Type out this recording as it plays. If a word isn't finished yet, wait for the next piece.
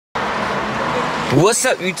What's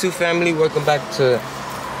up, YouTube family? Welcome back to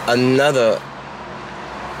another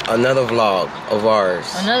vlog of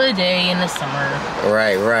ours. Another day in the summer.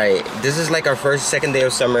 Right. This is like our second day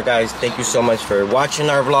of summer, guys. Thank you so much for watching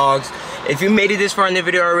our vlogs. If you made it this far in the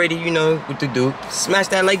video already, you know what to do. Smash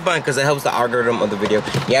that like button because it helps the algorithm of the video.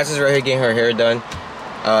 Yas is right here getting her hair done.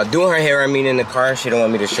 Doing her hair, I mean, in the car. She don't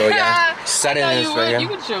want me to show y'all. Sudden is right here. You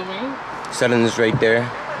can show me. Sudden is right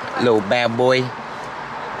there. Little bad boy.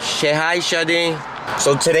 Say hi, Shuddy.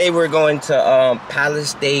 So today we're going to Palace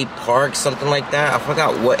State Park, something like that. I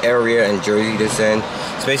forgot what area in Jersey this in.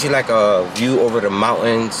 It's basically like a view over the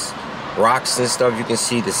mountains, rocks and stuff. You can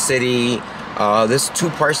see the city. There's two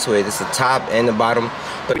parts to it. It's the top and the bottom.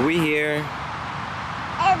 But we here.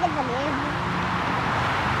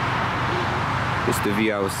 This is the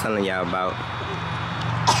view I was telling y'all about.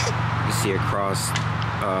 You see across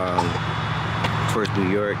towards New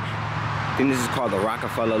York. I think this is called the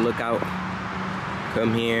Rockefeller Lookout.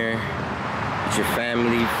 Come here with your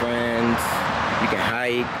family, friends. You can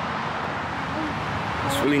hike.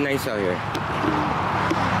 It's really nice out here.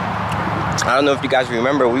 I don't know if you guys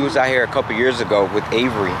remember, we was out here a couple years ago with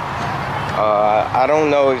Avery. I don't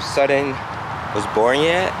know if Sudden was born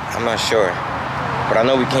yet. I'm not sure. But I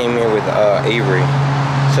know we came here with Avery.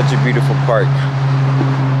 Such a beautiful park.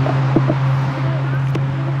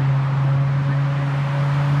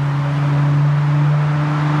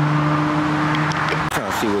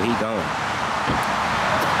 See where he going.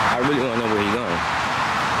 I really want to know where he going.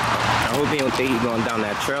 I hope he don't think he's going down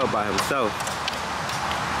that trail by himself.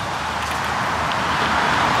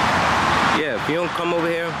 Yeah, if you don't come over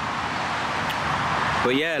here.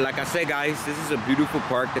 But yeah, like I said, guys, this is a beautiful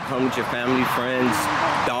park to come with your family, friends,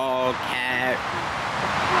 dog, cat.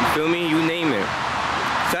 You feel me? You name it.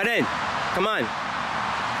 Sudden, come on.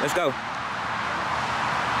 Let's go.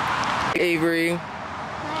 Avery.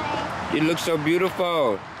 You look so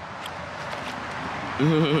beautiful.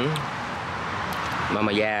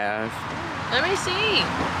 Mama, yeah. Let me see.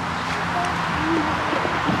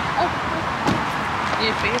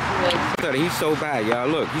 Your favorite. He's so bad, y'all.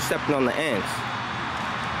 Look, he's stepping on the ants.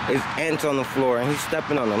 There's ants on the floor and he's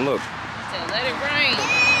stepping on them. Look. So let it rain.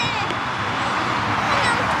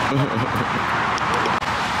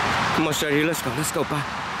 Come on, Shorty. Let's go. Let's go. Bye.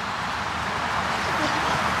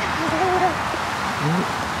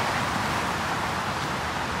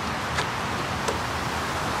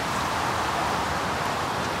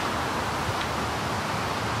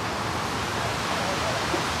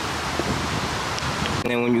 And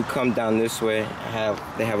then when you come down this way,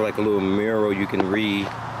 they have like a little mural you can read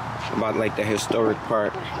about like the historic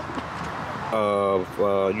part of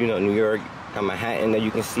you know, New York and Manhattan that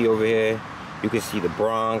you can see over here. You can see the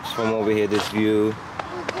Bronx from over here. This view,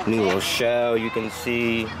 New Rochelle, you can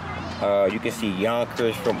see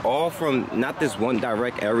Yonkers from not this one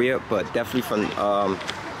direct area, but definitely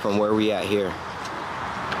from where we at here.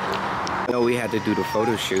 I know we had to do the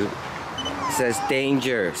photo shoot. It says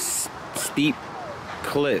danger, steep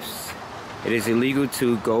cliffs. It is illegal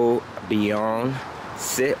to go beyond,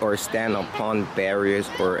 sit or stand upon barriers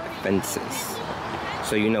or fences.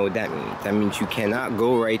 So you know what that means. That means you cannot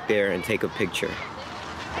go right there and take a picture.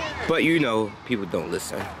 But you know, people don't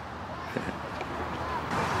listen.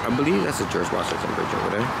 I believe that's a George Washington Bridge over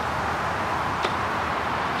there.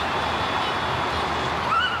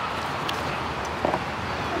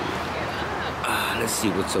 Let's see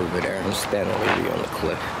what's over there. I'm standing over here on the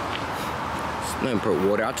cliff. Nothing but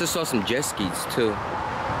water. I just saw some jet skis too.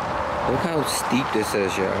 Look how steep this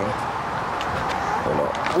is, y'all. Hold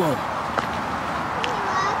on. Whoa.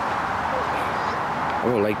 I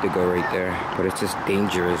would like to go right there, but it's just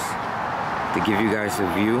dangerous. To give you guys a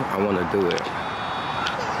view, I want to do it.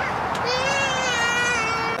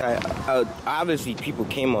 Obviously, people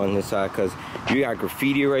came on this side because you got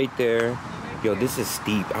graffiti right there. Yo, this is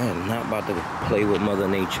steep. I am not about to play with Mother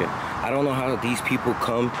Nature. I don't know how these people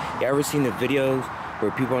come. You ever seen the videos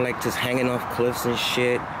where people are like just hanging off cliffs and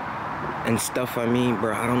shit and stuff? I mean,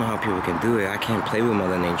 bro, I don't know how people can do it. I can't play with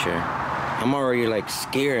Mother Nature. I'm already like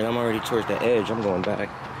scared. I'm already towards the edge. I'm going back.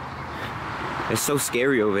 It's so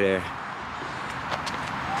scary over there.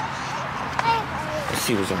 Let's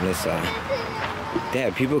see what's on this side.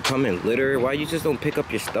 Dad, people come in litter. Why you just don't pick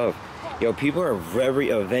up your stuff? Yo, people are very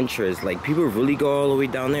adventurous. Like, people really go all the way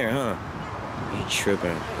down there, huh? You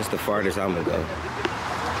tripping. That's the farthest I'm gonna go.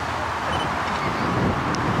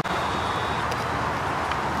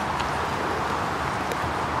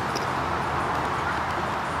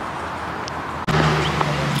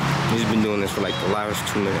 He's been doing this for like the last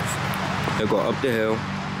 2 minutes. He'll go up the hill,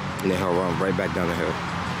 and then he'll run right back down the hill.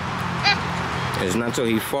 It's not till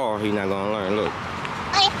he fall, he's not gonna learn. Look.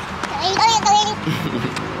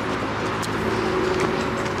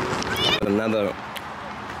 Another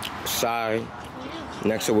side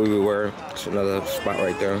next to where we were. It's another spot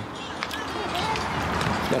right there.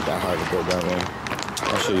 It's not that hard to go down there.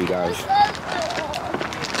 I'll show you guys.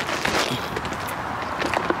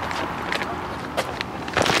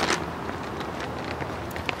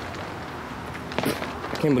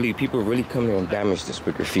 I can't believe people really come here and damage this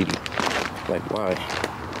with graffiti. Like, why?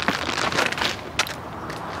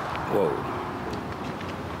 Whoa.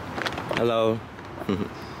 Hello.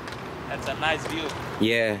 That's a nice view.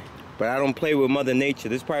 Yeah, but I don't play with Mother Nature.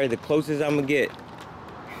 This is probably the closest I'm gonna get.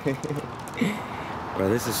 Bro,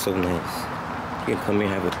 this is so nice. You can come here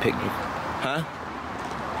and have a picnic. Huh?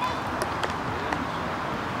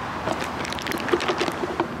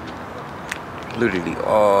 Literally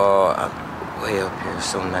all way up here.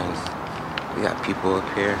 So nice. We got people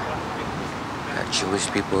up here. We got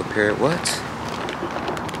Jewish people up here. What?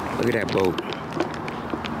 Look at that boat.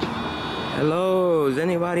 Hello, is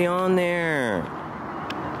anybody on there?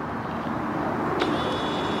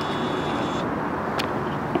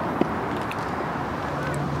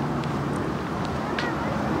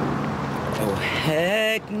 Oh,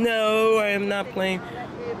 heck no, I am not playing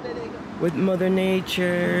with Mother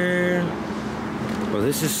Nature. Well,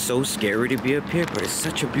 this is so scary to be up here, but it's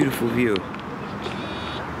such a beautiful view.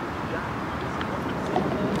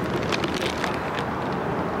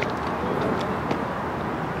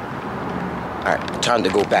 Alright, time to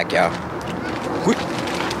go back, y'all.